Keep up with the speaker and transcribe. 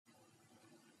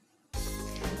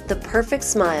The perfect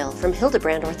smile from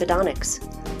Hildebrand Orthodontics.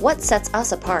 What sets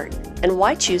us apart, and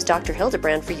why choose Dr.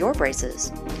 Hildebrand for your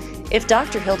braces? If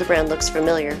Dr. Hildebrand looks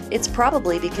familiar, it's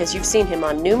probably because you've seen him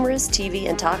on numerous TV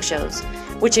and talk shows,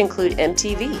 which include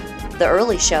MTV, The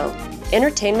Early Show,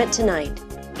 Entertainment Tonight,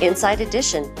 Inside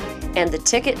Edition, and the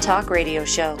Ticket Talk radio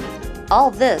show.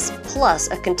 All this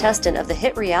plus a contestant of the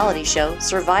hit reality show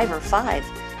Survivor 5,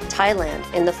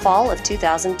 Thailand, in the fall of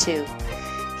 2002.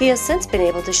 He has since been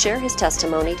able to share his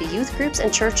testimony to youth groups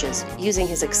and churches using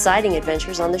his exciting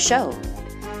adventures on the show.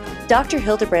 Dr.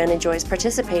 Hildebrand enjoys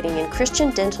participating in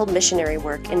Christian dental missionary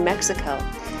work in Mexico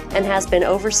and has been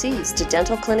overseas to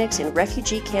dental clinics in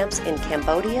refugee camps in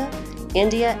Cambodia,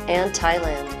 India, and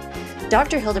Thailand.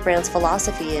 Dr. Hildebrand's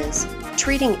philosophy is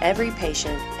treating every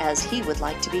patient as he would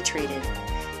like to be treated.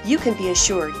 You can be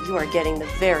assured you are getting the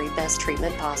very best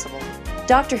treatment possible.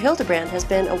 Dr. Hildebrand has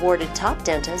been awarded Top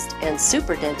Dentist and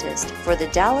Super Dentist for the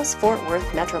Dallas-Fort Worth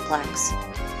Metroplex.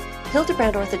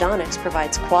 Hildebrand Orthodontics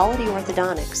provides quality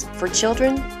orthodontics for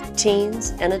children,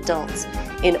 teens, and adults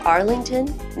in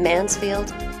Arlington,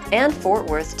 Mansfield, and Fort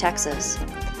Worth, Texas.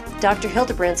 Dr.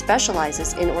 Hildebrand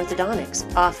specializes in orthodontics,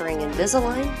 offering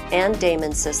Invisalign and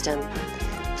Damon System.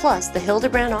 Plus, the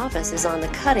Hildebrand office is on the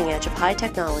cutting edge of high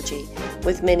technology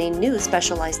with many new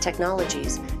specialized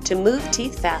technologies to move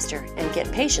teeth faster and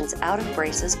get patients out of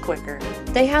braces quicker.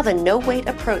 They have a no-wait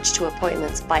approach to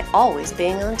appointments by always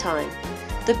being on time.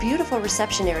 The beautiful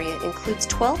reception area includes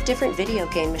 12 different video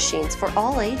game machines for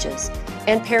all ages,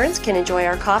 and parents can enjoy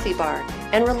our coffee bar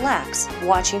and relax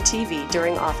watching TV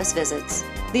during office visits.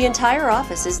 The entire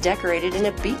office is decorated in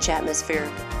a beach atmosphere,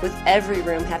 with every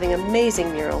room having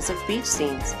amazing murals of beach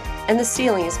scenes, and the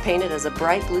ceiling is painted as a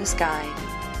bright blue sky.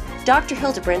 Dr.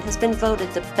 Hildebrand has been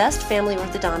voted the best family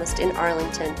orthodontist in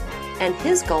Arlington, and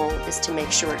his goal is to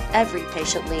make sure every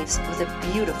patient leaves with a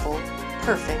beautiful,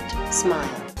 perfect smile.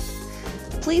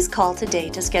 Please call today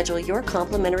to schedule your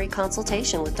complimentary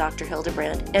consultation with Dr.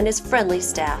 Hildebrand and his friendly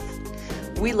staff.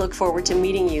 We look forward to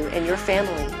meeting you and your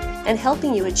family and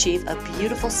helping you achieve a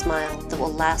beautiful smile that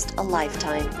will last a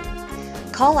lifetime.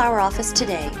 Call our office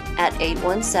today at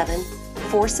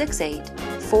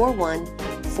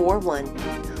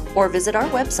 817-468-4141 or visit our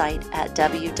website at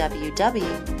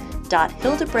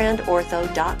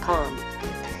www.hildebrandortho.com.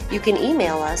 You can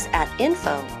email us at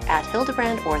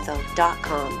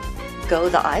info@hildebrandortho.com. Go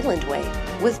the island way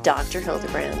with Dr.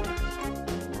 Hildebrand.